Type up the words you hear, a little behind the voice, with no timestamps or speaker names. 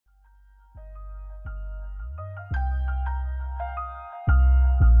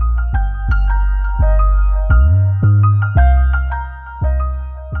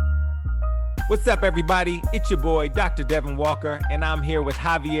What's up, everybody? It's your boy, Dr. Devin Walker, and I'm here with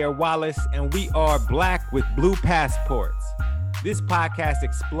Javier Wallace, and we are Black with Blue Passports. This podcast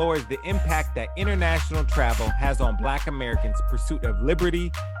explores the impact that international travel has on Black Americans' pursuit of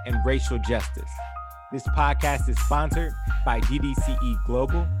liberty and racial justice. This podcast is sponsored by DDCE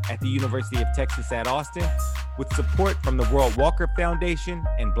Global at the University of Texas at Austin, with support from the World Walker Foundation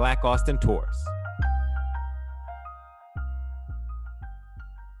and Black Austin Tours.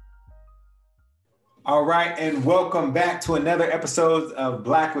 All right, and welcome back to another episode of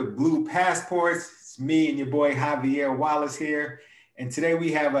Black with Blue Passports. It's me and your boy Javier Wallace here, and today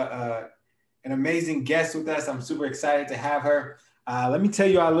we have an amazing guest with us. I'm super excited to have her. Let me tell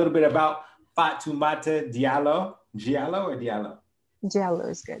you a little bit about Fatoumata Diallo. Diallo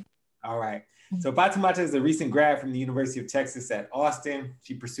is good. All right. So Fatoumata is a recent grad from the University of Texas at Austin.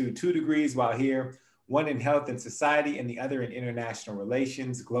 She pursued 2 degrees while here, one in health and society and the other in international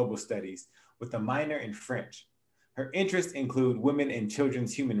relations, global studies, with a minor in French. Her interests include women and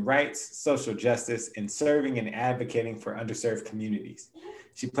children's human rights, social justice, and serving and advocating for underserved communities.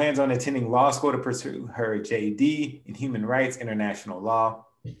 She plans on attending law school to pursue her JD in human rights, international law.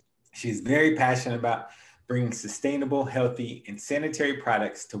 She is very passionate about bringing sustainable, healthy, and sanitary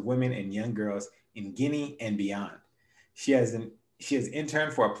products to women and young girls in Guinea and beyond. She has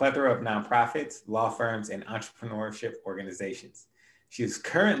interned for a plethora of nonprofits, law firms, and entrepreneurship organizations. She is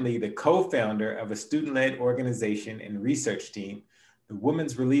currently the co-founder of a student-led organization and research team, the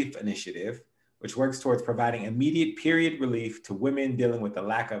Women's Relief Initiative, which works towards providing immediate period relief to women dealing with the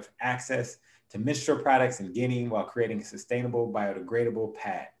lack of access to menstrual products in Guinea while creating a sustainable, biodegradable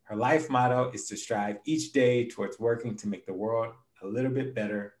pad. Her life motto is to strive each day towards working to make the world a little bit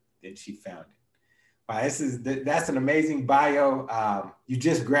better than she found it. Wow, that's an amazing bio. You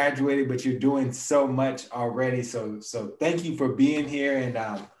just graduated, but you're doing so much already. So thank you for being here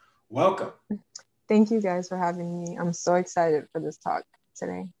and welcome. Thank you guys for having me. I'm so excited for this talk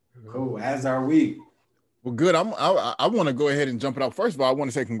today. Cool, as are we. Well, good. I want to go ahead and jump it out. First of all, I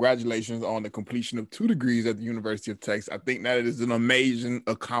want to say congratulations on the completion of 2 degrees at the University of Texas. I think that is an amazing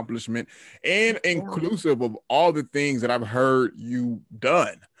accomplishment and inclusive of all the things that I've heard you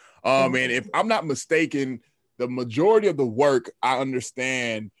done. And if I'm not mistaken, the majority of the work I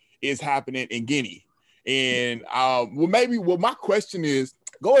understand is happening in Guinea. And my question is,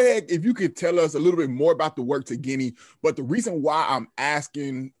 go ahead, if you could tell us a little bit more about the work to Guinea. But the reason why I'm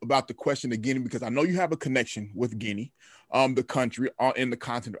asking about the question to Guinea, because I know you have a connection with Guinea, the country in the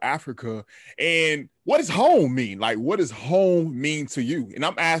continent of Africa. And what does home mean? Like, what does home mean to you? And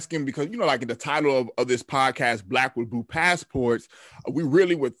I'm asking because, like in the title of this podcast, Black with Blue Passports, we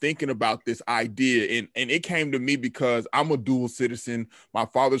really were thinking about this idea. And it came to me because I'm a dual citizen. My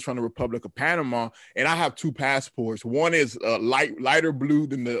father's from the Republic of Panama, and I have 2 passports. One is lighter blue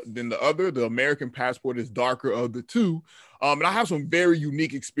than the other. The American passport is darker of the 2. And I have some very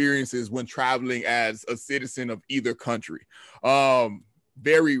unique experiences when traveling as a citizen of either country.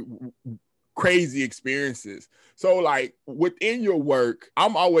 Very crazy experiences. So like within your work,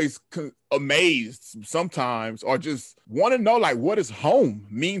 I'm always amazed sometimes, or just want to know, like, what does home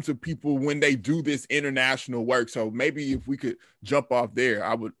mean to people when they do this international work? So maybe if we could jump off there,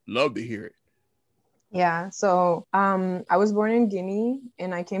 I would love to hear it. Yeah, so I was born in Guinea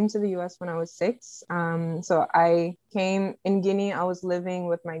and I came to the US when I was 6. So I came in Guinea, I was living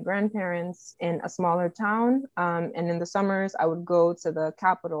with my grandparents in a smaller town. And in the summers, I would go to the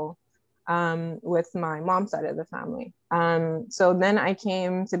capital with my mom's side of the family. So then I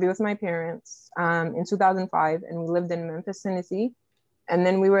came to be with my parents in 2005, and we lived in Memphis, Tennessee. And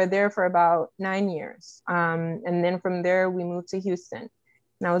then we were there for about 9 years. And then from there, we moved to Houston.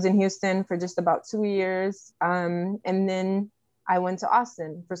 And I was in Houston for just about 2 years. And then I went to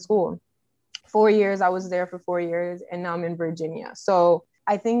Austin for school. 4 years, I was there for 4 years, and now I'm in Virginia. So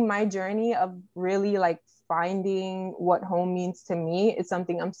I think my journey of really like finding what home means to me is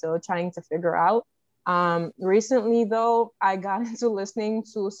something I'm still trying to figure out. Recently, though, I got into listening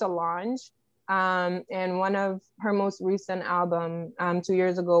to Solange and one of her most recent album 2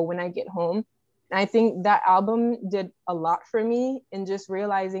 years ago, When I Get Home. I think that album did a lot for me in just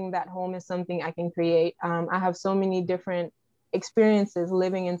realizing that home is something I can create. I have so many different experiences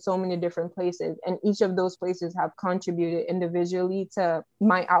living in so many different places, and each of those places have contributed individually to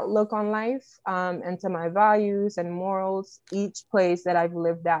my outlook on life and to my values and morals. Each place that I've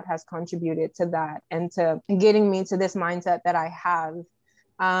lived at has contributed to that and to getting me to this mindset that I have.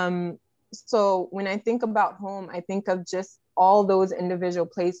 So when I think about home, I think of just all those individual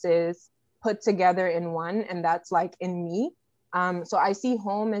places put together in one, and that's like in me. So I see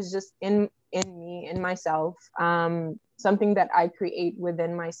home as just in me, in myself, something that I create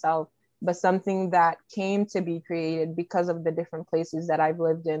within myself but something that came to be created because of the different places that I've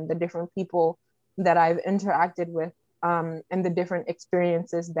lived in, the different people that I've interacted with, and the different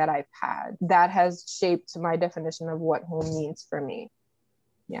experiences that I've had. That has shaped my definition of what home means for me.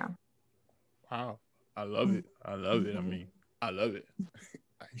 Yeah. Wow. I love it. I love it. I mean, I love it.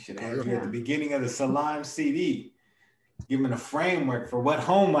 You should have you at the beginning of the Solange CD, giving a framework for what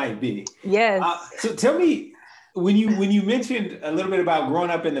home might be. Yes. So tell me, when you mentioned a little bit about growing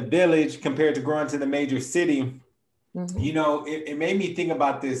up in the village compared to growing to the major city, you know, it made me think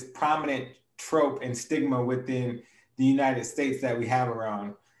about this prominent trope and stigma within the United States that we have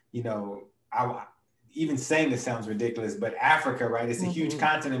around, you know, even saying this sounds ridiculous, but Africa, right? It's a huge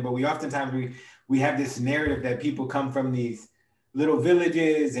continent, but we oftentimes we have this narrative that people come from these little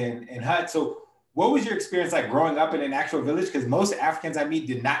villages and huts. So what was your experience like growing up in an actual village? Because most Africans I meet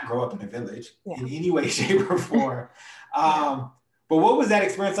did not grow up in a village in any way, shape, or form. But what was that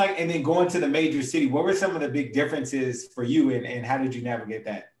experience like? And then going to the major city, what were some of the big differences for you, and how did you navigate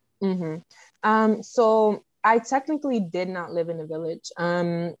that? So I technically did not live in a village.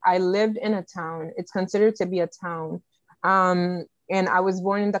 I lived in a town. It's considered to be a town. And I was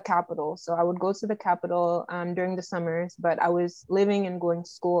born in the capital. So I would go to the capital during the summers, but I was living and going to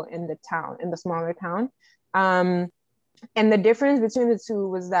school in the town, in the smaller town. And the difference between the two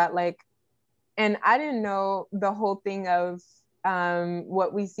was that, like, and I didn't know the whole thing of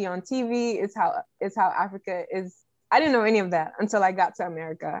what we see on TV is how Africa is. I didn't know any of that until I got to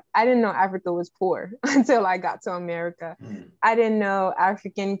America. I didn't know Africa was poor until I got to America. I didn't know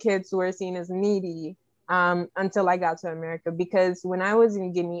African kids were seen as needy until I got to America, because when I was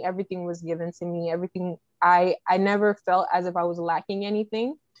in Guinea, everything was given to me. Everything, I never felt as if I was lacking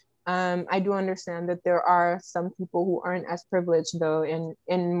anything. I do understand that there are some people who aren't as privileged though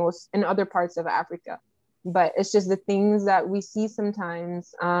in other parts of Africa. But it's just the things that we see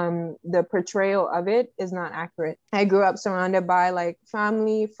sometimes, the portrayal of it is not accurate. I grew up surrounded by like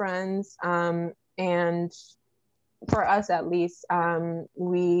family, friends, and for us at least,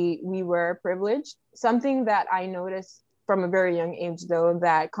 we were privileged. Something that I noticed from a very young age though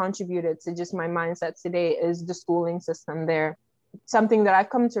that contributed to just my mindset today is the schooling system there. Something that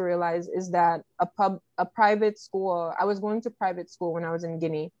I've come to realize is that a private school, I was going to private school when I was in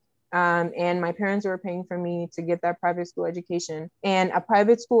Guinea. And my parents were paying for me to get that private school education. And a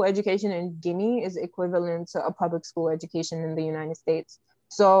private school education in Guinea is equivalent to a public school education in the United States.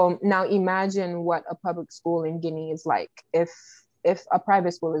 So now imagine what a public school in Guinea is like if a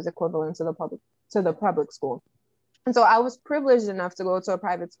private school is equivalent to the public school. And so I was privileged enough to go to a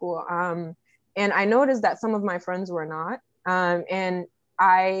private school. And I noticed that some of my friends were not. And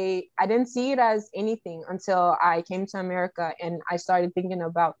I didn't see it as anything until I came to America and I started thinking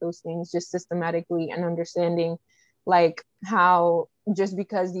about those things just systematically and understanding like how just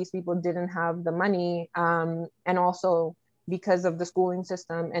because these people didn't have the money, and also because of the schooling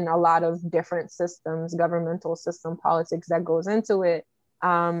system and a lot of different systems, governmental system, politics that goes into it,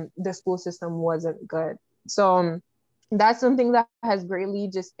 the school system wasn't good. So that's something that has greatly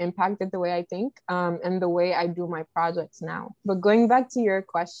just impacted the way I think, and the way I do my projects now. But going back to your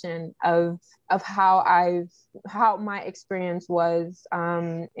question of how my experience was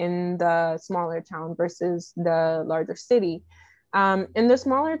in the smaller town versus the larger city. In the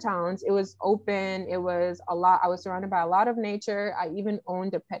smaller towns, it was open. It was a lot. I was surrounded by a lot of nature. I even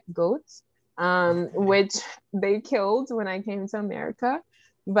owned a pet goat, which they killed when I came to America,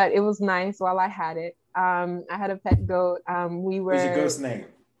 but it was nice while I had it. I had a pet goat. What's your goat's name?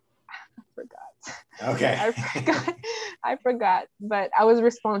 I forgot. Okay. I forgot, but I was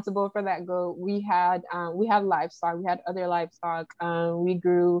responsible for that goat. We had livestock. We had other livestock. We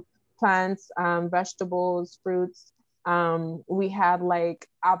grew plants, vegetables, fruits. We had like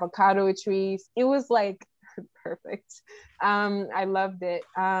avocado trees. It was like perfect. I loved it.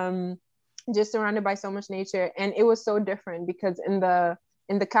 Just surrounded by so much nature, and it was so different because in the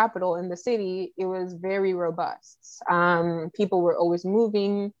capital, in the city, it was very robust. People were always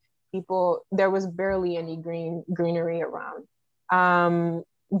moving. There was barely any greenery around.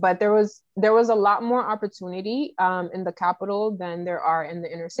 But there was a lot more opportunity in the capital than there are in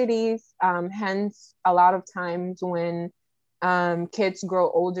the inner cities. Hence, a lot of times when kids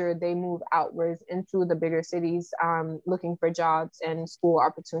grow older, they move outwards into the bigger cities, looking for jobs and school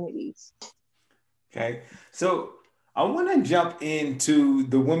opportunities. Okay, so I want to jump into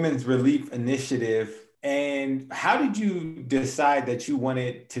the Women's Relief Initiative. And how did you decide that you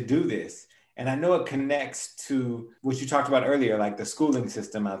wanted to do this? And I know it connects to what you talked about earlier, like the schooling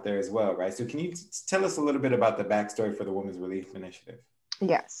system out there as well, right? So can you tell us a little bit about the backstory for the Women's Relief Initiative?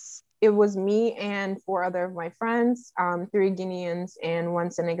 Yes. it was me and 4 other of my friends, 3 Guineans and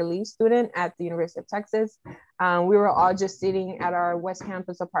 1 Senegalese student at the University of Texas. We were all just sitting at our West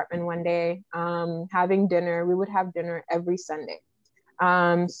Campus apartment one day, having dinner. We would have dinner every Sunday.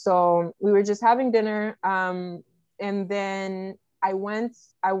 So we were just having dinner. And then I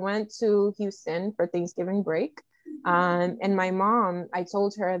went to Houston for Thanksgiving break. And my mom, I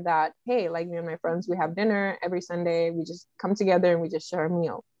told her that, hey, like me and my friends, we have dinner every Sunday. We just come together and we just share a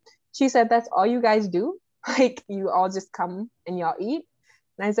meal. She said, that's all you guys do? Like, you all just come and y'all eat?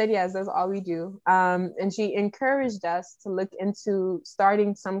 And I said, yes, that's all we do. And she encouraged us to look into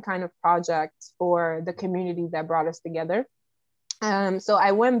starting some kind of project for the community that brought us together. So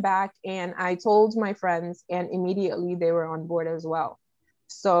I went back and I told my friends, and immediately they were on board as well.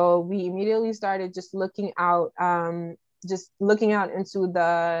 So we immediately started just looking out into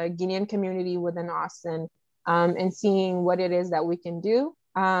the Guinean community within Austin, and seeing what it is that we can do.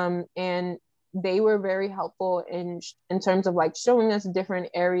 And they were very helpful in terms of like showing us different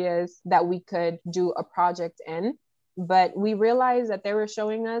areas that we could do a project in. But we realized that they were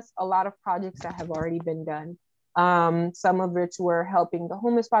showing us a lot of projects that have already been done. Some of which were helping the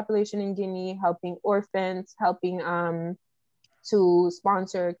homeless population in Guinea, helping orphans, helping to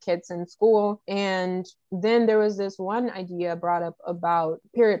sponsor kids in school. And then there was this one idea brought up about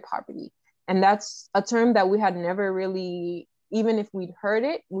period poverty. And that's a term that we had never really, even if we'd heard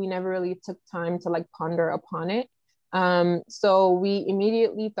it, we never really took time to like ponder upon it. So we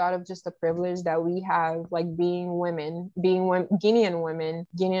immediately thought of just the privilege that we have, like being Guinean women,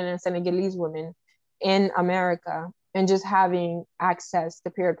 Guinean and Senegalese women in America, and just having access to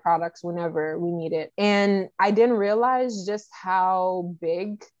period products whenever we need it. And I didn't realize just how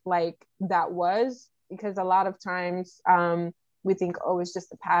big like that was, because a lot of times we think, oh, it's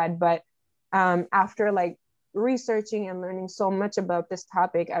just a pad. But after like researching and learning so much about this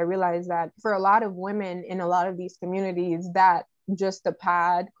topic, I realized that for a lot of women in a lot of these communities, that just the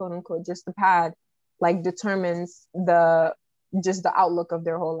pad, quote unquote, just the pad, like determines the outlook of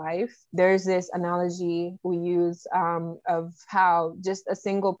their whole life. There's this analogy we use of how just a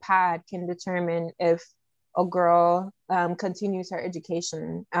single pad can determine if a girl continues her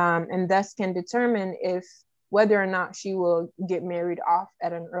education, and thus can determine if whether or not she will get married off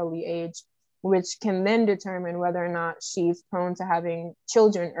at an early age, which can then determine whether or not she's prone to having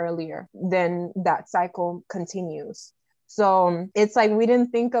children earlier. Then that cycle continues. So it's like we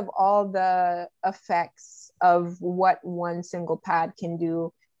didn't think of all the effects of what one single pad can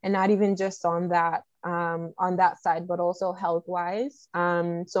do, and not even just on that side, but also health wise.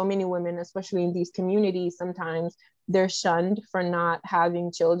 So many women, especially in these communities, sometimes they're shunned for not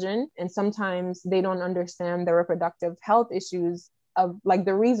having children, and sometimes they don't understand the reproductive health issues of like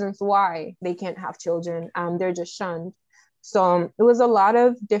the reasons why they can't have children. They're just shunned. So it was a lot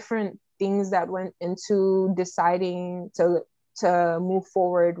of different things that went into deciding to move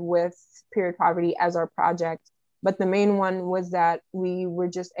forward with period poverty as our project. But the main one was that we were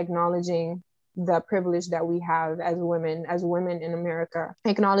just acknowledging the privilege that we have as women in America,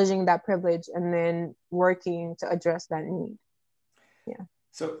 acknowledging that privilege and then working to address that need. Yeah.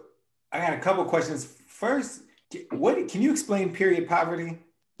 So I got a couple questions. First, can you explain period poverty?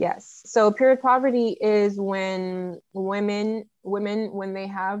 Yes. So period poverty is when women when they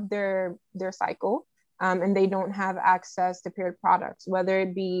have their cycle, and they don't have access to period products, whether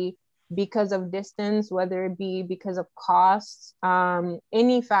it be because of distance, whether it be because of costs,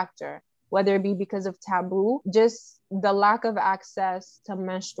 any factor, whether it be because of taboo, just the lack of access to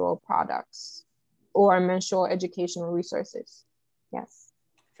menstrual products or menstrual educational resources. Yes.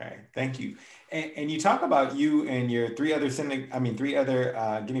 Okay, thank you. And you talk about you and your three other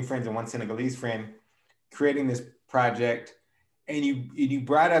Guinea friends and 1 Senegalese friend creating this project, and you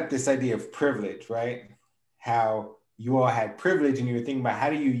brought up this idea of privilege, right? How you all had privilege, and you were thinking about how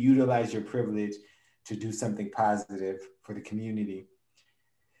do you utilize your privilege to do something positive for the community.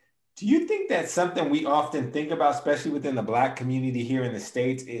 Do you think that's something we often think about, especially within the Black community here in the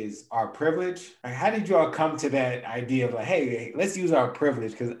States, is our privilege? Like, how did you all come to that idea of like, hey, let's use our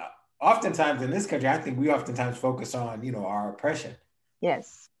privilege? Because oftentimes in this country, I think we oftentimes focus on, our oppression.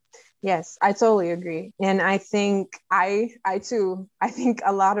 Yes, I totally agree. And I think I think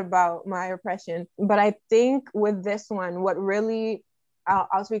a lot about my oppression. But I think with this one, what really,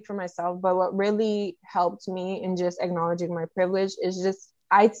 I'll speak for myself, but what really helped me in just acknowledging my privilege is just,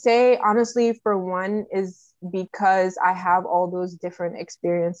 I'd say honestly, for one, is because I have all those different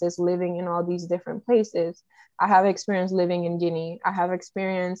experiences living in all these different places. I have experience living in Guinea. I have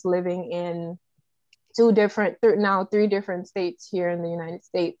experience living in three different states here in the United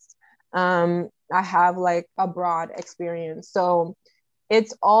States. I have like a broad experience. So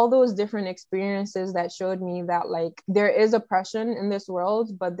it's all those different experiences that showed me that like there is oppression in this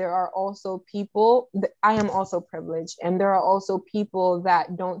world, but there are also people I am also privileged, and there are also people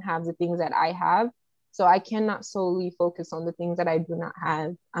that don't have the things that I have. So I cannot solely focus on the things that I do not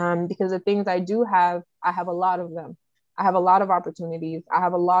have, because the things I do have, I have a lot of them. I have a lot of opportunities. I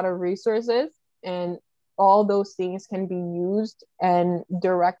have a lot of resources, and all those things can be used and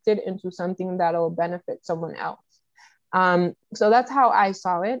directed into something that'll benefit someone else. So that's how I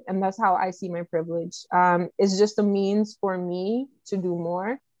saw it, and that's how I see my privilege. It's just a means for me to do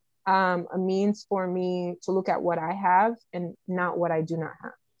more, a means for me to look at what I have and not what I do not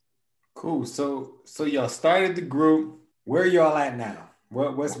have. Cool. So y'all started the group. Where are y'all at now?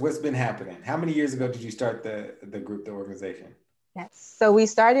 What's been happening? How many years ago did you start the group, the organization? Yes. So we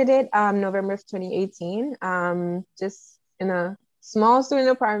started it November of 2018, just in a small student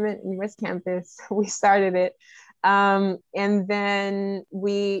apartment in West Campus. We started it. And then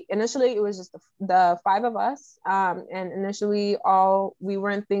initially it was just the five of us. And initially we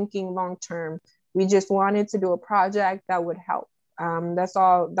weren't thinking long-term. We just wanted to do a project that would help. That's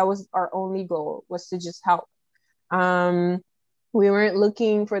all. That was our only goal, was to just help. We weren't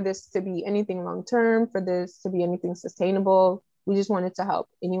looking for this to be anything long-term, for this to be anything sustainable. We just wanted to help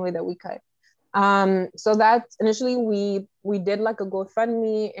any way that we could. So that initially we did like a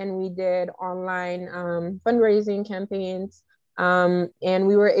GoFundMe, and we did online fundraising campaigns, and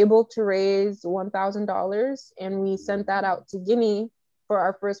we were able to raise $1,000, and we sent that out to Guinea for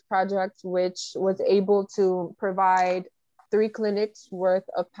our first project, which was able to provide 3 clinics worth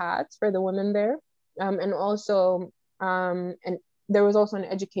of pads for the women there, and also and there was also an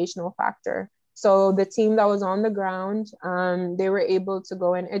educational factor. So the team that was on the ground, they were able to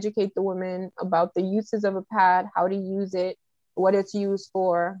go and educate the women about the uses of a pad, how to use it, what it's used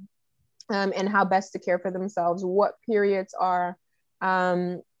for, and how best to care for themselves, what periods are,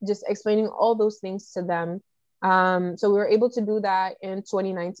 just explaining all those things to them. So we were able to do that in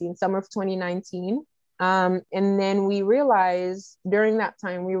 2019, summer of 2019. And then during that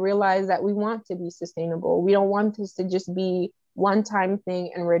time, we realized that we want to be sustainable. We don't want this to just be one-time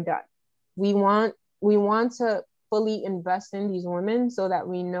thing and we're done. We want to fully invest in these women so that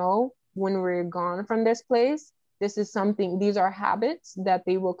we know when we're gone from this place, these are habits that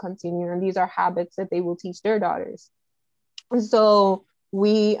they will continue, and these are habits that they will teach their daughters. And so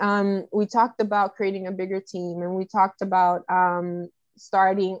we talked about creating a bigger team, and we talked about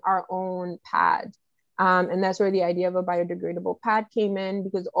starting our own pad. And that's where the idea of a biodegradable pad came in,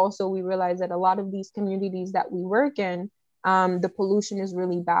 because also we realized that a lot of these communities that we work in, the pollution is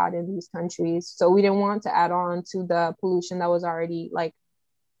really bad in these countries. So we didn't want to add on to the pollution that was already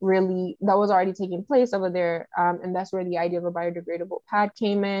taking place over there. And that's where the idea of a biodegradable pad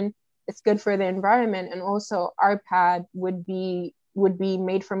came in. It's good for the environment. And also our pad would be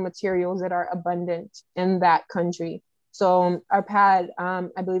made from materials that are abundant in that country. So our pad,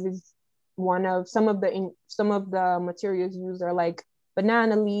 I believe, is some of the materials used are like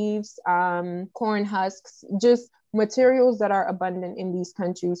banana leaves, corn husks, just materials that are abundant in these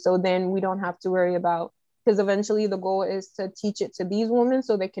countries. So then we don't have to worry about, because eventually the goal is to teach it to these women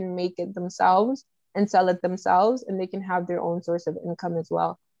so they can make it themselves and sell it themselves, and they can have their own source of income as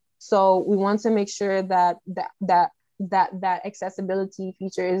well. So we want to make sure that accessibility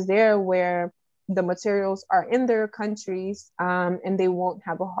feature is there, where the materials are in their countries, and they won't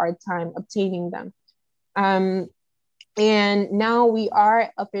have a hard time obtaining them. And now we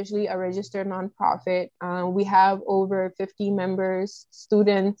are officially a registered nonprofit. We have over 50 members,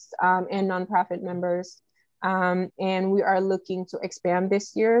 students, and nonprofit members. And we are looking to expand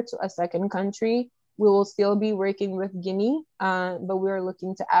this year to a second country. We will still be working with Guinea, but we're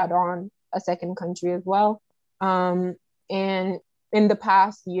looking to add on a second country as well. And in the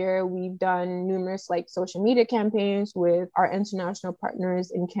past year, we've done numerous social media campaigns with our international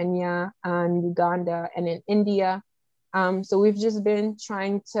partners in Kenya, Uganda, and in India. So we've just been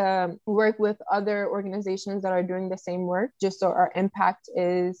trying to work with other organizations that are doing the same work, just so our impact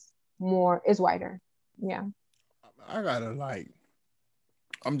is wider. Yeah. I gotta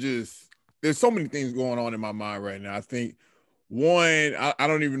there's so many things going on in my mind right now. I think one, I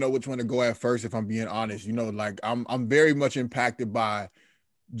don't even know which one to go at first, if I'm being honest. I'm very much impacted by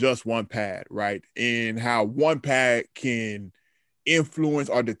just one pad, right? And how one pad can influence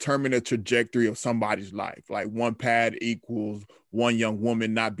or determine the trajectory of somebody's life. Like one pad equals one young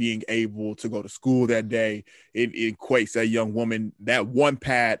woman not being able to go to school that day. It equates that young woman, that one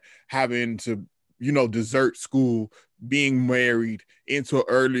pad having to, desert school, being married, into an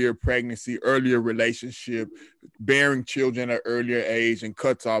earlier pregnancy, earlier relationship, bearing children at an earlier age, and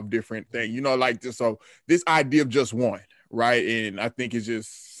cuts off different things, So this idea of just one, right? And I think it's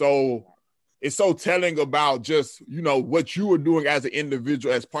so telling about just, you know, what you are doing as an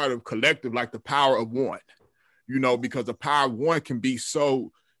individual, as part of collective, like the power of one, you know, because the power of one can be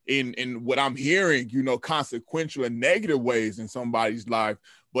so in what I'm hearing, you know, consequential and negative ways in somebody's life,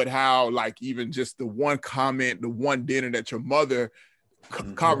 but how like even just the one comment, the one dinner that your mother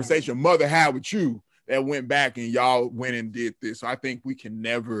conversation mother had with you that went back and y'all went and did this. So I think we can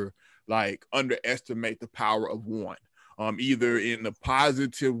never like underestimate the power of one. Either in the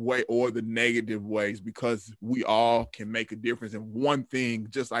positive way or the negative ways, because we all can make a difference. And one thing,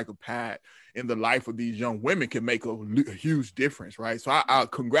 just like a pad in the life of these young women, can make a huge difference, right? So I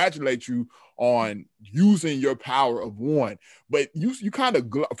congratulate you on using your power of one. But you kind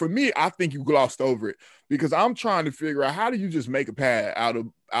of, for me, I think you glossed over it, because I'm trying to figure out, how do you just make a pad out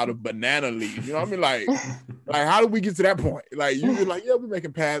of banana leaves? You know what I mean? Like how do we get to that point? Like you're like, yeah, we're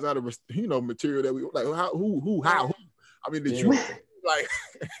making pads out of, you know, material that we like. How? I mean, did you like,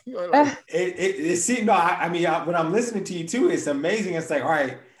 you know, like I mean, when I'm listening to you too, it's amazing. It's like, all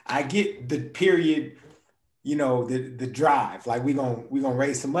right, I get the period, you know, the drive. Like we gonna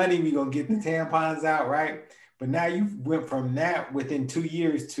raise some money, we gonna get the tampons out, right? But now you went from that within 2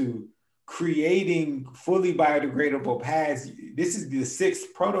 years to creating fully biodegradable pads. This is the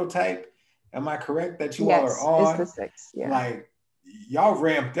 6th prototype. Am I correct that you all are on? It's the 6th. Yeah. Like y'all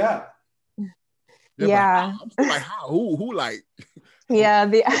ramped up. Yeah. I'm still like, how? Who like? Yeah.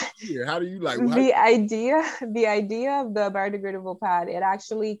 How do you like? The idea of the biodegradable pad, it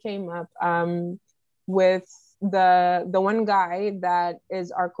actually came up with the one guy that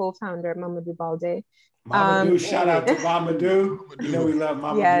is our co-founder, Mamadou Balde. Mamadou, shout out to Mamadou. You know we love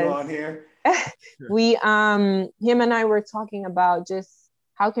Mamadou on here. We him and I were talking about just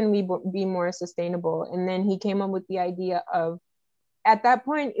how can we be more sustainable, and then he came up with the idea of, at that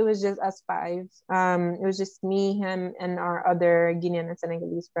point, it was just us 5. It was just me, him, and our other Guinean and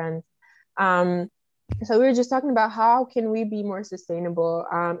Senegalese friends. So we were just talking about how can we be more sustainable,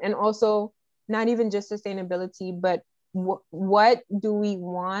 and also not even just sustainability, but what do we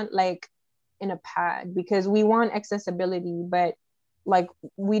want like in a pad? Because we want accessibility, but like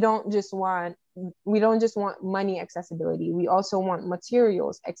we don't just want money accessibility. We also want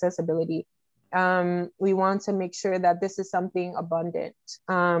materials accessibility. We want to make sure that this is something abundant.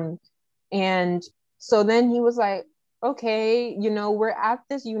 And so then he was like, okay, you know, we're at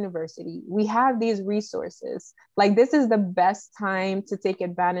this university. We have these resources. Like, this is the best time to take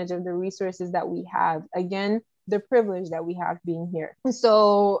advantage of the resources that we have. Again, the privilege that we have being here.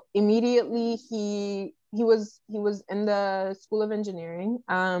 So immediately he was in the School of Engineering.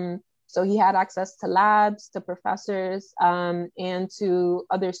 So he had access to labs, to professors, and to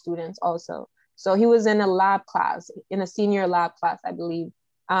other students also. So he was in a lab class, in a senior lab class, I believe.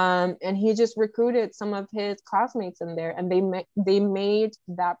 And he just recruited some of his classmates in there, and they made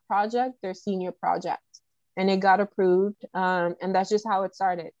that project their senior project, and it got approved. And that's just how it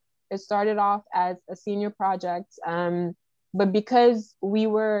started. It started off as a senior project, but because we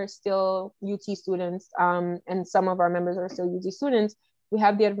were still UT students, and some of our members are still UT students, we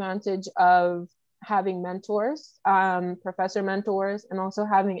have the advantage of having mentors, professor mentors, and also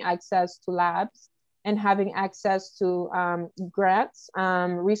having access to labs and having access to grants,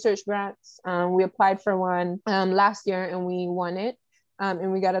 research grants. We applied for one last year and we won it.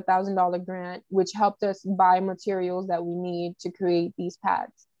 And we got a $1,000 grant, which helped us buy materials that we need to create these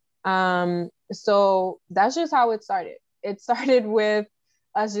pads. So that's just how it started. It started with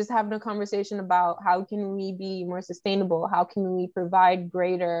us just having a conversation about how can we be more sustainable? How can we provide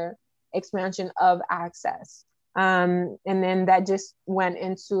greater expansion of access? And then that just went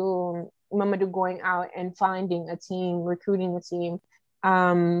into Mamadou going out and finding a team, recruiting a team.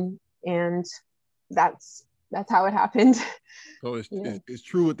 And that's how it happened. So it's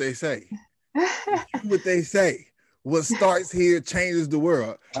true what they say. It's true what they say. What starts here changes the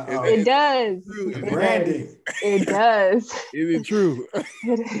world. It does. Branding. It does. Is it true?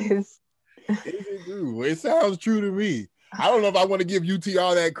 It is. Is it true? Well, it sounds true to me. I don't know if I want to give UT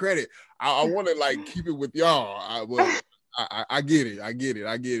all that credit. I want to like keep it with y'all. I get it. I get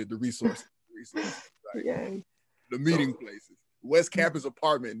it. The resources. Like, the meeting places. West Campus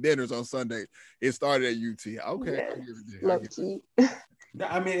apartment dinners on Sunday. It started at UT. Okay. Yes.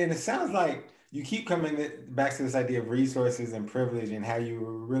 I mean, and it sounds like you keep coming back to this idea of resources and privilege and how you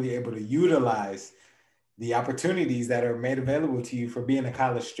were really able to utilize the opportunities that are made available to you for being a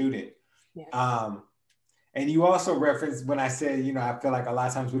college student. Yeah. And you also referenced when I said, you know, I feel like a lot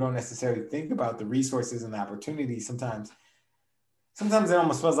of times we don't necessarily think about the resources and the opportunities. Sometimes it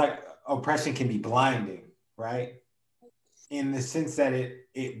almost feels like oppression can be blinding, right? in the sense that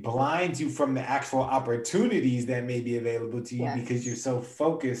it blinds you from the actual opportunities that may be available to you because you're so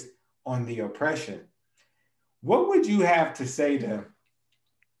focused on the oppression. What would you have to say to,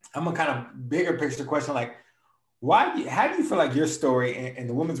 I'm a kind of bigger picture question, like, how do you feel like your story and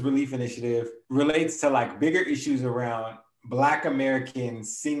the Women's Relief Initiative relates to like bigger issues around Black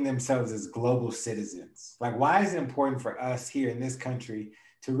Americans seeing themselves as global citizens? Like, why is it important for us here in this country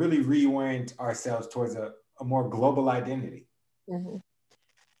to really reorient ourselves towards a more global identity? Mm-hmm.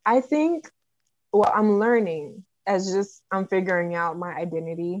 I think, well, I'm learning I'm figuring out my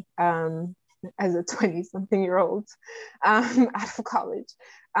identity as a 20-something-year-old out of college.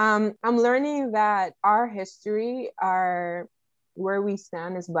 I'm learning that our history, where we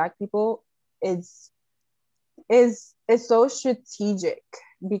stand as Black people, is so strategic,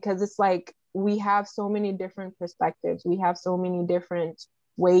 because it's like we have so many different perspectives. We have so many different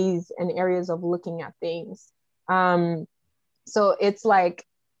ways and areas of looking at things. So it's like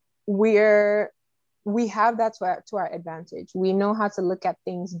we have that to our advantage. We know how to look at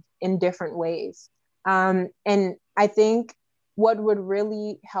things in different ways. And I think what would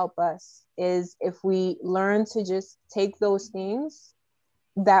really help us is if we learn to just take those things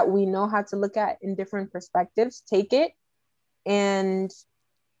that we know how to look at in different perspectives, take it and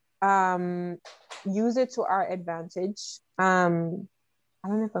use it to our advantage. I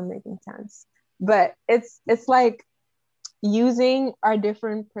don't know if I'm making sense, but it's like using our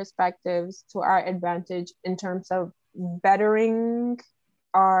different perspectives to our advantage in terms of bettering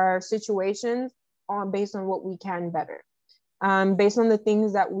our situations based on what we can better, based on the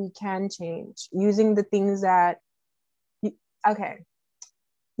things that we can change, using the things that, okay,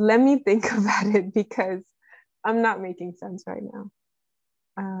 let me think about it because I'm not making sense right now.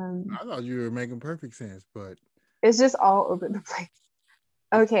 I thought you were making perfect sense, but it's just all over the place.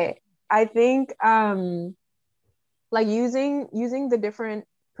 Okay, I think like using the different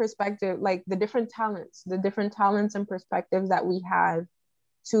perspective, like the different talents and perspectives that we have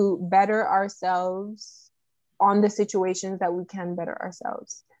to better ourselves on the situations that we can better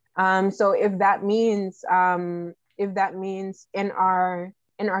ourselves. So if that means in our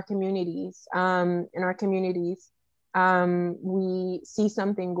communities, we see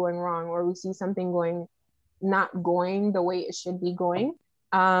something going wrong, or we see something not going the way it should be going,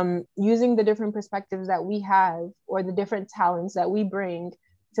 using the different perspectives that we have or the different talents that we bring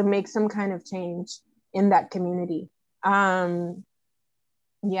to make some kind of change in that community.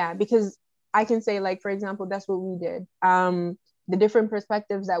 Yeah, because I can say, like, for example, that's what we did. The different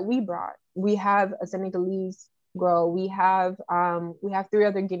perspectives that we brought. We have a Senegalese girl. We have 3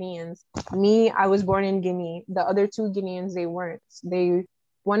 other Guineans. Me, I was born in Guinea. The other 2 Guineans, they weren't.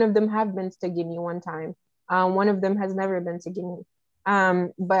 One of them have been to Guinea one time. One of them has never been to Guinea.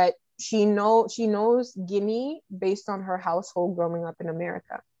 But she knows Guinea based on her household growing up in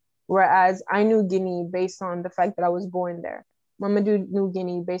America. Whereas I knew Guinea based on the fact that I was born there. Mamadou knew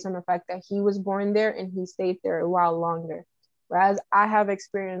Guinea based on the fact that he was born there and he stayed there a while longer. Whereas I have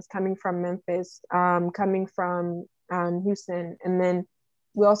experience coming from Memphis, coming from Houston, and then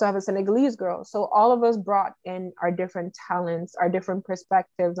we also have a Senegalese girl. So all of us brought in our different talents, our different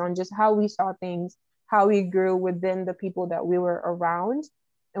perspectives on just how we saw things, how we grew within the people that we were around.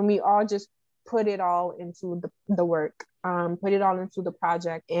 And we all just put it all into the work, put it all into the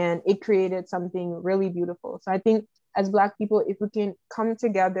project, and it created something really beautiful. So I think as Black people, if we can come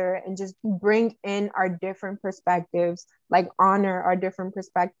together and just bring in our different perspectives, like honor our different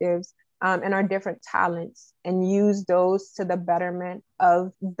perspectives and our different talents, and use those to the betterment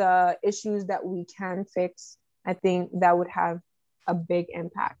of the issues that we can fix, I think that would have a big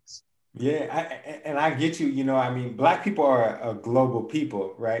impact. Yeah, I get you. You know, I mean, Black people are a global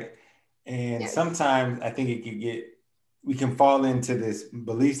people, right? And Yes. sometimes I think we can fall into this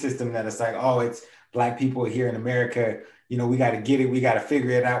belief system that it's like, oh, it's Black people here in America, you know, we got to get it. We got to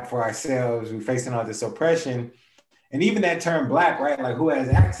figure it out for ourselves. We're facing all this oppression. And even that term Black, right? Like, who has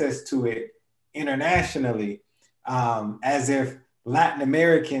access to it internationally, as if Latin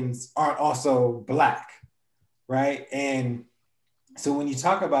Americans aren't also Black, right? And so when you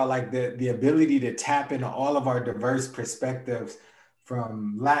talk about like the ability to tap into all of our diverse perspectives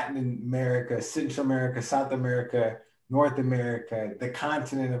from Latin America, Central America, South America, North America, the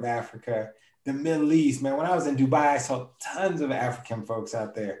continent of Africa, the Middle East, man, when I was in Dubai, I saw tons of African folks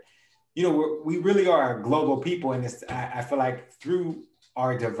out there. You know, we really are a global people. And I feel like through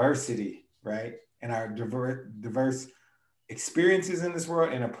our diversity, right? And our diverse experiences in this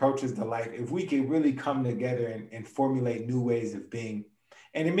world and approaches to life, if we can really come together and formulate new ways of being.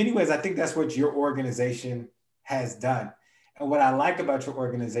 And in many ways, I think that's what your organization has done. And what I like about your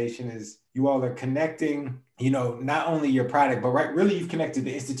organization is you all are connecting, not only your product, but really you've connected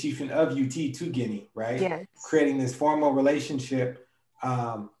the institution of UT to Guinea, right? Yes. Creating this formal relationship.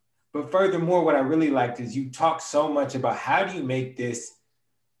 But furthermore, what I really liked is you talk so much about how do you make this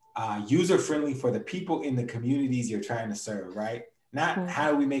user-friendly for the people in the communities you're trying to serve, right? Not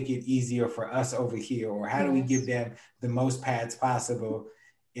how do we make it easier for us over here, or how do we give them the most pads possible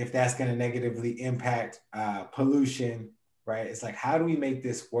if that's going to negatively impact pollution, right? It's like, how do we make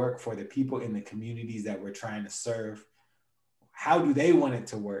this work for the people in the communities that we're trying to serve? How do they want it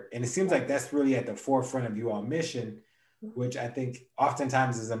to work? And it seems like that's really at the forefront of your mission, which I think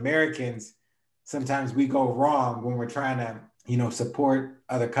oftentimes as Americans, sometimes we go wrong when we're trying to, support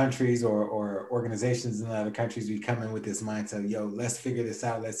other countries or organizations in other countries. We come in with this mindset, let's figure this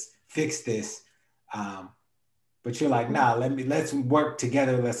out. Let's fix this. But you're like, nah, let's work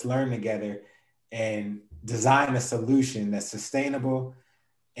together. Let's learn together and design a solution that's sustainable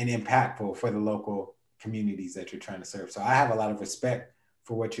and impactful for the local communities that you're trying to serve. So I have a lot of respect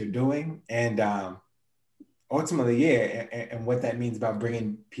for what you're doing. And ultimately, and what that means about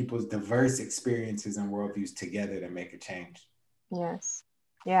bringing people's diverse experiences and worldviews together to make a change. Yes.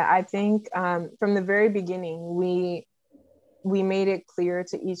 Yeah, I think from the very beginning, we made it clear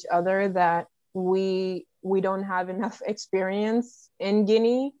to each other that we don't have enough experience in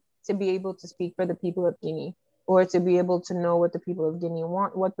Guinea to be able to speak for the people of Guinea, or to be able to know what the people of Guinea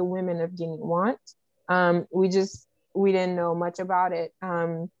want, what the women of Guinea want. We didn't know much about it.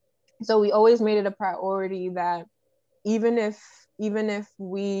 So we always made it a priority that even if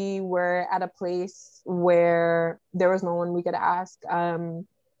we were at a place where there was no one we could ask,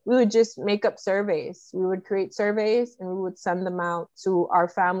 we would just make up surveys. We would create surveys and we would send them out to our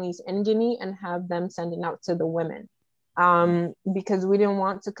families in Guinea and have them send it out to the women. Because we didn't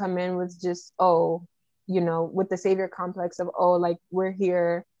want to come in with just, with the savior complex of, like, we're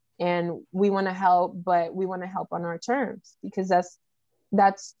here and we want to help, but we want to help on our terms, because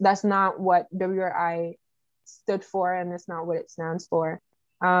that's not what WRI stood for, and that's not what it stands for.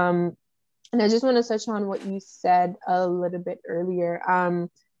 And I just want to touch on what you said a little bit earlier.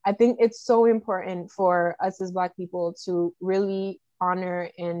 I think it's so important for us as Black people to really honor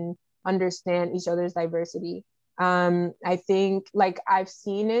and understand each other's diversity. I think, like, I've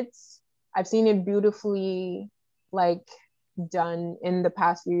seen it beautifully, like, done in the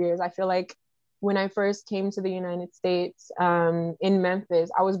past few years. I feel like when I first came to the United States, in Memphis,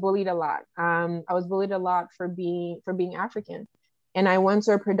 I was bullied a lot. I was bullied a lot for being African. And I went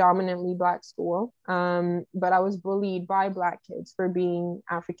to a predominantly Black school, but I was bullied by Black kids for being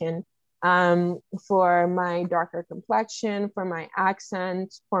African, for my darker complexion, for my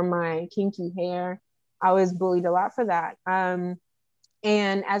accent, for my kinky hair. I was bullied a lot for that.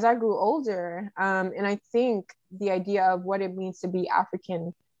 And as I grew older, and I think the idea of what it means to be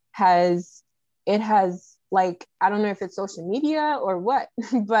African has, like, I don't know if it's social media or what,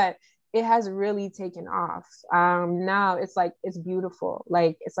 but it has really taken off. Now it's like, it's beautiful.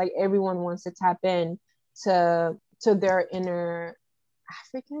 Like, it's like everyone wants to tap in to their inner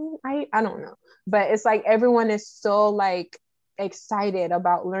African. I don't know, but it's like everyone is so, like, excited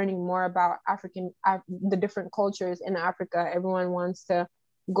about learning more about the different cultures in Africa. Everyone wants to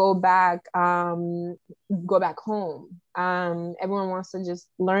go back home. Everyone wants to just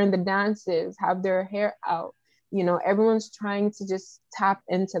learn the dances, have their hair out. Everyone's trying to just tap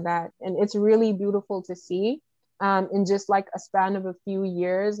into that. And it's really beautiful to see, in just like a span of a few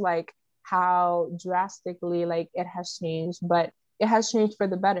years, like how drastically, like, it has changed, but it has changed for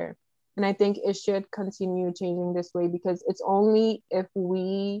the better. And I think it should continue changing this way, because it's only if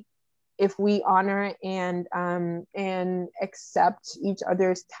we honor and accept each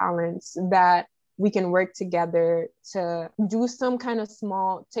other's talents that we can work together to take some kind of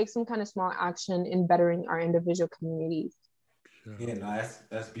small action in bettering our individual communities. Yeah, no,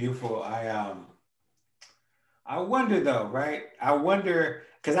 that's beautiful. I wonder though, right? I wonder,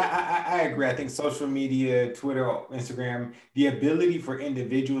 because I agree. I think social media, Twitter, Instagram, the ability for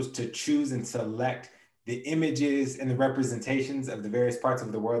individuals to choose and select the images and the representations of the various parts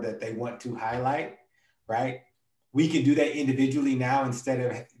of the world that they want to highlight, right? We can do that individually now, instead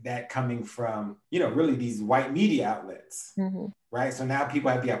of that coming from, really these white media outlets, right? So now people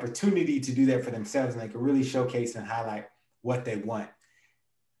have the opportunity to do that for themselves, and they can really showcase and highlight what they want.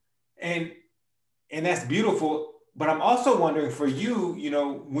 And that's beautiful. But I'm also wondering for you,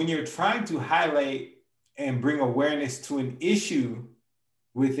 when you're trying to highlight and bring awareness to an issue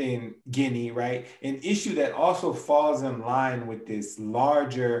within Guinea, right? An issue that also falls in line with this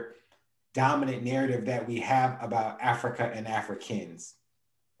larger dominant narrative that we have about Africa and Africans,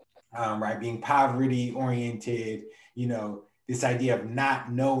 right? Being poverty oriented, this idea of not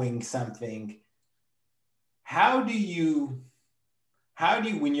knowing something. How do you,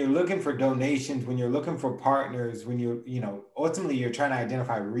 when you're looking for donations, when you're looking for partners, when you're, ultimately you're trying to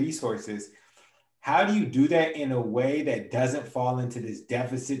identify resources, how do you do that in a way that doesn't fall into this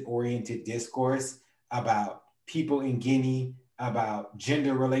deficit-oriented discourse about people in Guinea, about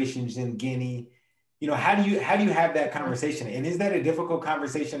gender relations in Guinea? How do you have that conversation? And is that a difficult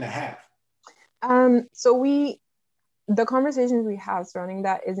conversation to have? So the conversations we have surrounding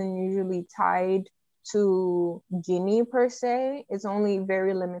that isn't usually tied to Guinea per se. It's only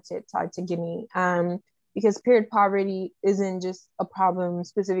very limited tied to Guinea, because period poverty isn't just a problem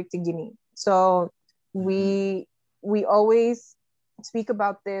specific to Guinea. So we always speak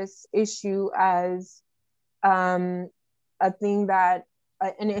about this issue as an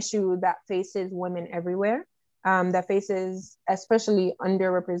issue that faces women everywhere, that faces especially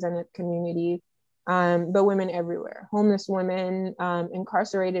underrepresented communities, but women everywhere, homeless women,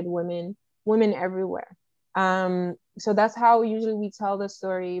 incarcerated women everywhere. So that's how usually we tell the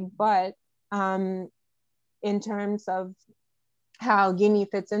story. But in terms of how Guinea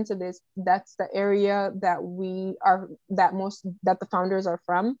fits into this, that's the area that the founders are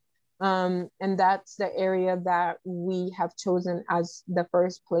from. And that's the area that we have chosen as the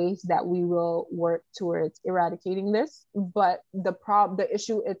first place that we will work towards eradicating this. But the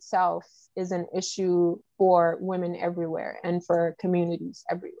issue itself is an issue for women everywhere and for communities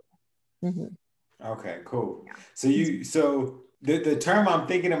everywhere. Mm-hmm. Okay, cool. Yeah. So the term I'm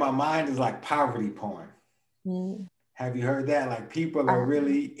thinking in my mind is like poverty porn. Mm. Have you heard that? Like people are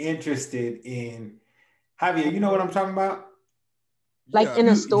really interested in, Javier, you know what I'm talking about? Like in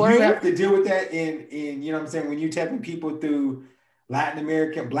a story? You have to deal with that in you know what I'm saying, when you're tapping people through Black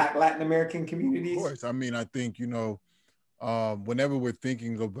Latin American communities? Of course. I mean, I think, whenever we're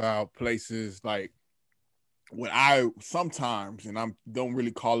thinking about places like what I sometimes, and I don't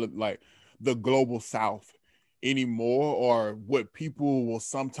really call it like the global South anymore, or what people will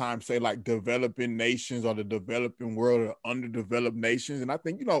sometimes say like developing nations or the developing world or underdeveloped nations. And I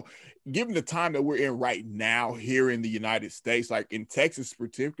think, given the time that we're in right now here in the United States, like in Texas,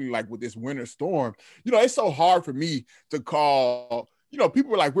 particularly like with this winter storm, it's so hard for me to call,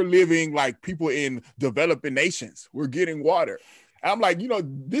 people are like, we're living like people in developing nations. We're getting water. And I'm like,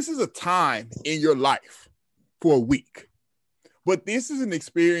 this is a time in your life for a week, but this is an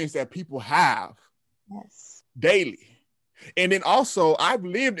experience that people have. Yes. Daily. And then also I've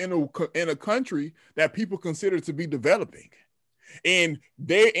lived in a country that people consider to be developing, and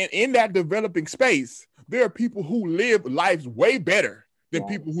in that developing space, there are people who live lives way better than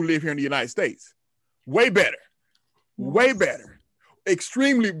people who live here in the United States. Way better,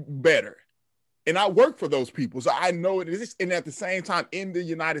 extremely better. And I work for those people, so I know it is. And at the same time, in the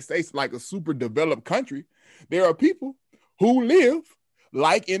United States, like a super developed country, there are people who live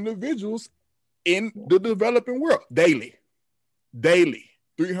like individuals in the developing world daily,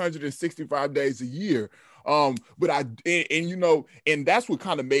 365 days a year. And that's what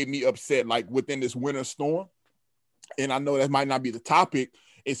kind of made me upset, like within this winter storm. And I know that might not be the topic,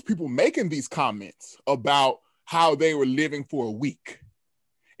 is people making these comments about how they were living for a week.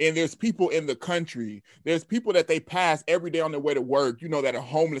 And there's people in the country, there's people that they pass every day on their way to work, that are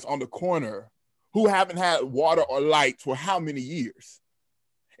homeless on the corner, who haven't had water or light for how many years?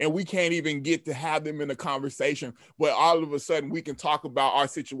 And we can't even get to have them in a conversation where all of a sudden we can talk about our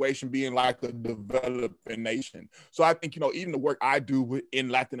situation being like a developing nation. So I think, even the work I do in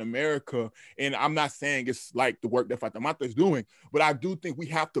Latin America, and I'm not saying it's like the work that Fatoumata is doing, but I do think we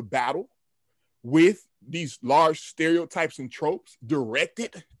have to battle with these large stereotypes and tropes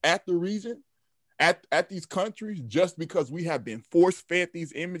directed at the region, at these countries, just because we have been force-fed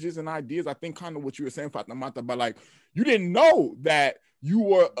these images and ideas. I think kind of what you were saying, Fatoumata, about like, you didn't know that you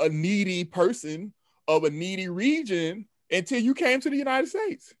were a needy person of a needy region until you came to the United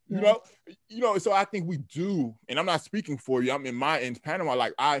States. So I think we do, and I'm not speaking for you. I'm in Panama,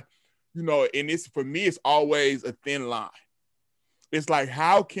 like and it's, for me, it's always a thin line. It's like,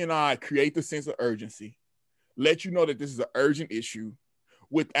 how can I create the sense of urgency, let you know that this is an urgent issue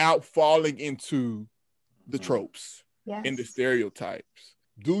without falling into the tropes and the stereotypes?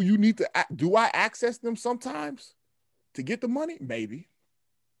 Do I access them sometimes to get the money? Maybe.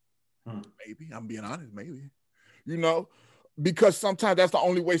 Maybe. I'm being honest, maybe. Because sometimes that's the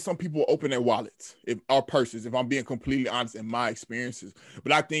only way some people open their wallets or purses, if I'm being completely honest in my experiences.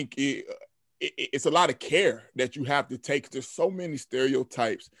 But I think it's a lot of care that you have to take. There's so many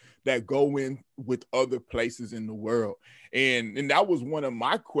stereotypes that go in with other places in the world. And that was one of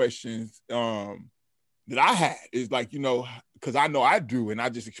my questions that I had is like, because I know I do, and I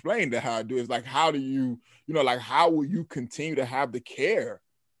just explained that how I do, is like, how do you, like, how will you continue to have the care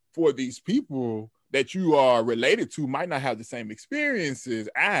for these people that you are related to, might not have the same experiences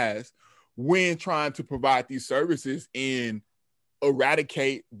as, when trying to provide these services and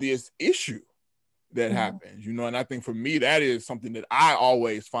eradicate this issue that happens, and I think for me, that is something that I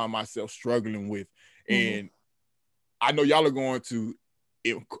always find myself struggling with. And I know y'all are going to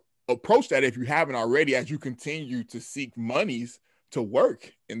approach that, if you haven't already, as you continue to seek monies to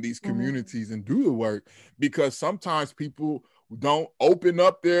work in these communities and do the work, because sometimes people don't open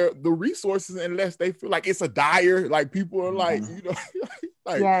up the resources unless they feel like it's a dire, like people are like,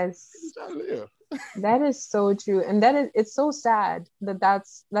 like, yes, that is so true. And it's so sad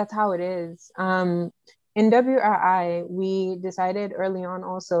that's how it is. In WRI, we decided early on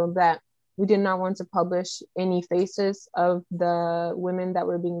also that we did not want to publish any faces of the women that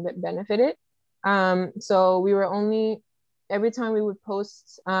were being benefited. So we were only, every time we would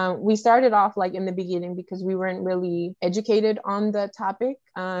post, we started off like in the beginning because we weren't really educated on the topic.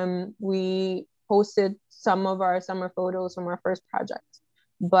 We posted some of our summer photos from our first project.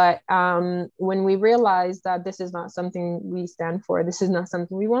 But when we realized that this is not something we stand for, this is not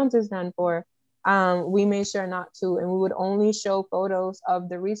something we want to stand for, we made sure not to. And we would only show photos of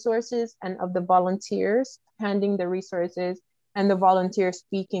the resources and of the volunteers handing the resources and the volunteers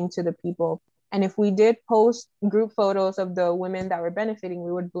speaking to the people. And if we did post group photos of the women that were benefiting,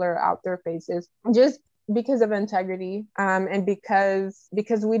 we would blur out their faces just because of integrity. And because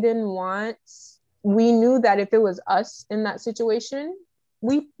we didn't want, we knew that if it was us in that situation,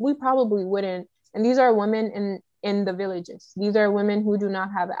 we probably wouldn't. And these are women in the villages. These are women who do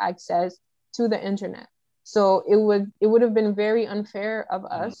not have access to the internet. So it would have been very unfair of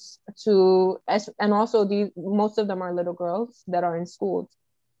us to, and also most of them are little girls that are in schools.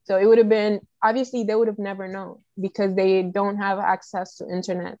 So it would have been, obviously they would have never known because they don't have access to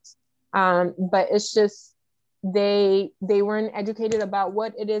internet. But it's just, they weren't educated about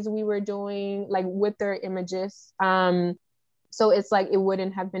what it is we were doing, like with their images. So it's like, it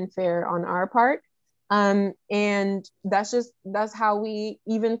wouldn't have been fair on our part. And that's how we,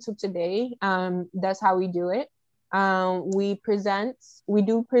 even to today, that's how we do it. We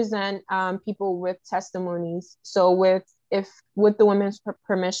do present people with testimonies. So with the women's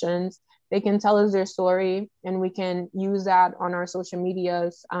permissions, they can tell us their story and we can use that on our social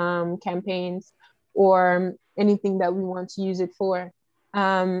medias, campaigns, or anything that we want to use it for.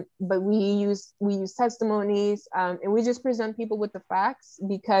 But we use testimonies, and we just present people with the facts,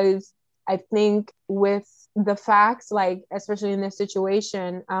 because I think with the facts, like especially in this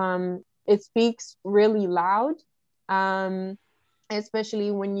situation, it speaks really loud,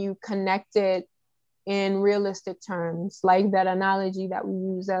 especially when you connect it in realistic terms, like that analogy that we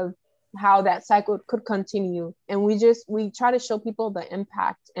use of how that cycle could continue. And we try to show people the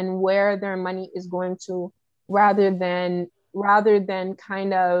impact and where their money is going to, rather than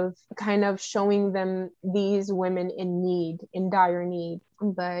kind of showing them these women in dire need.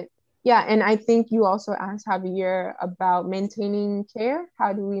 But yeah, and I think you also asked Javier about maintaining care.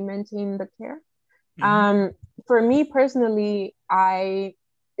 How do we maintain the care? For me personally, I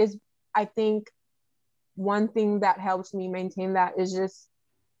think one thing that helps me maintain that is just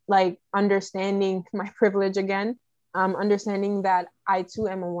like understanding my privilege again, understanding that I too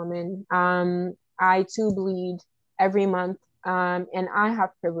am a woman. I too bleed every month, and I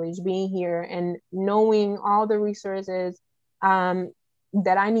have privilege being here and knowing all the resources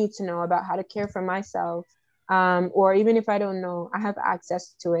that I need to know about how to care for myself, or even if I don't know, I have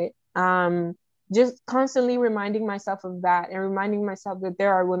access to it. Just constantly reminding myself of that and reminding myself that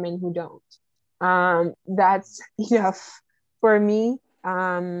there are women who don't. That's enough for me.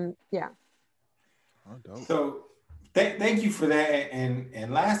 Yeah. So thank you for that.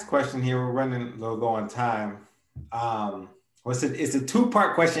 And last question here, we're running a little low on time. It's a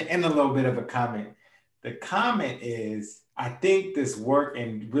two-part question and a little bit of a comment. The comment is, I think this work,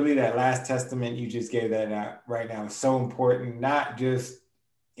 and really that last testament you just gave that out right now, is so important, not just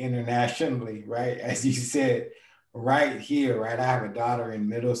internationally, right? As you said, right here, right? I have a daughter in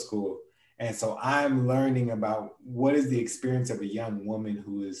middle school. And so I'm learning about what is the experience of a young woman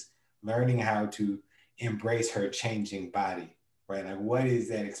who is learning how to embrace her changing body, right? Like, what is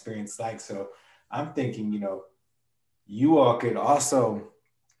that experience like? So I'm thinking, you all could also,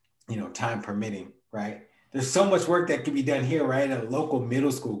 time permitting, right? There's so much work that could be done here, right? At a local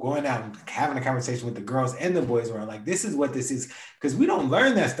middle school, going out and having a conversation with the girls and the boys around, like, this is what this is. Because we don't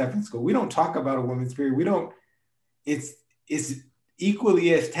learn that stuff in school. We don't talk about a women's period. It's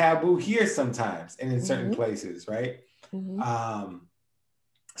equally as taboo here sometimes and in certain places, right?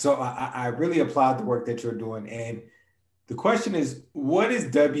 So I really applaud the work that you're doing. And the question is, what is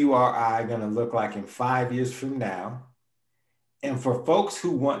WRI going to look like in 5 years from now? And for folks who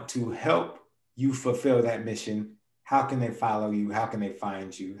want to help you fulfill that mission, how can they follow you? How can they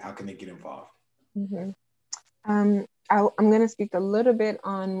find you? How can they get involved? Mm-hmm. I'm going to speak a little bit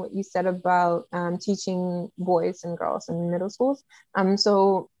on what you said about teaching boys and girls in middle schools.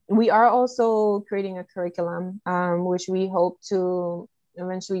 So we are also creating a curriculum, which we hope to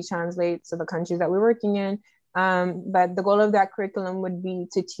eventually translate to the countries that we're working in. But the goal of that curriculum would be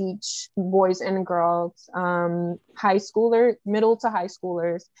to teach boys and girls, middle to high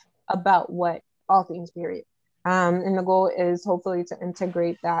schoolers, about what all things period. And the goal is hopefully to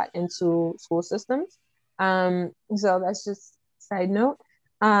integrate that into school systems. So that's just side note.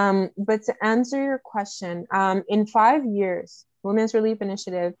 But to answer your question, in 5 years, Women's Relief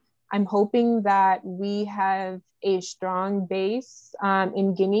Initiative, I'm hoping that we have a strong base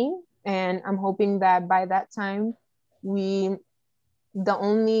in Guinea. And I'm hoping that by that time, the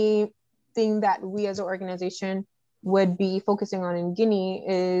only thing that we as an organization would be focusing on in Guinea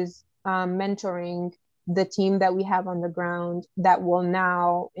is mentoring the team that we have on the ground that will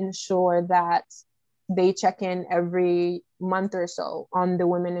now ensure that they check in every month or so on the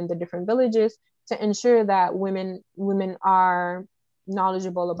women in the different villages to ensure that women are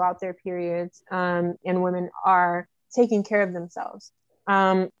knowledgeable about their periods and women are taking care of themselves.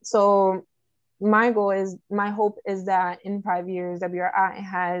 So my hope is that in 5 years, WRI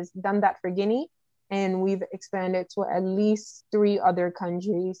has done that for Guinea, and we've expanded to at least 3 other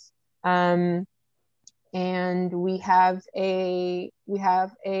countries. And we have a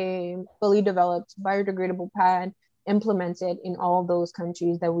fully developed biodegradable pad implemented in all of those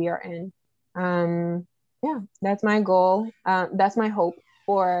countries that we are in. That's my goal. That's my hope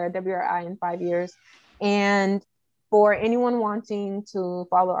for WRI in 5 years. And for anyone wanting to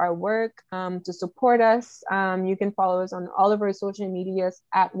follow our work, to support us, you can follow us on all of our social medias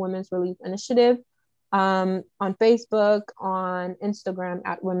at Women's Relief Initiative, on Facebook, on Instagram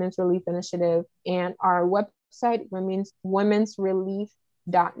at Women's Relief Initiative, and our website,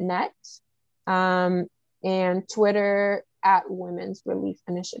 womensrelief.net, and Twitter at Women's Relief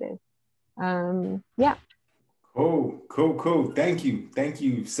Initiative. Cool. Thank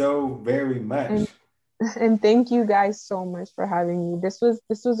you so very much. And thank you guys so much for having me. This was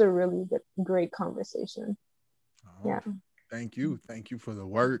a really great conversation. Thank you for the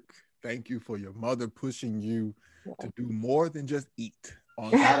work. Thank you for your mother pushing you to do more than just eat.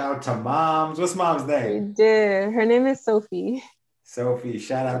 Shout out to moms. What's mom's name? We did. Her name is Sophie.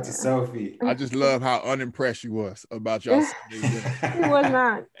 Shout out to Sophie. I just love how unimpressed you was about y'all. He was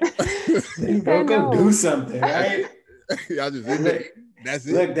not. Go do something, right? Y'all just that's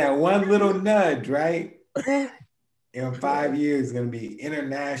it. Look, that one little nudge, right? In 5 years, it's going to be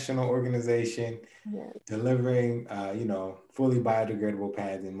international organization delivering, fully biodegradable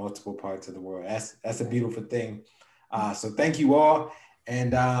pads in multiple parts of the world. That's a beautiful thing. So thank you all,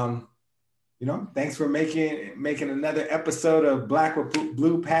 and thanks for making another episode of Black with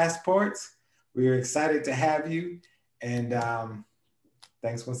Blue Passports. We're excited to have you, and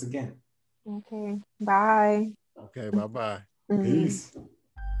thanks once again. Okay, bye. Okay, bye-bye. Peace.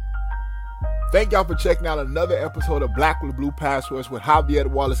 Thank y'all for checking out another episode of Black with Blue Passports with Javier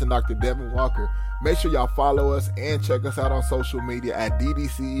Wallace and Dr. Devin Walker. Make sure y'all follow us and check us out on social media at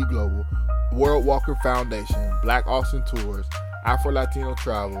DDCE Global, World Walker Foundation, Black Austin Tours, Afro-Latino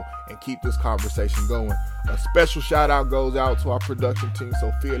Travel, and keep this conversation going. A special shout out goes out to our production team,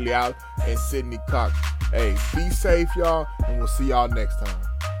 Sophia Leal and Sydney Cox. Hey, be safe, y'all, and we'll see y'all next time.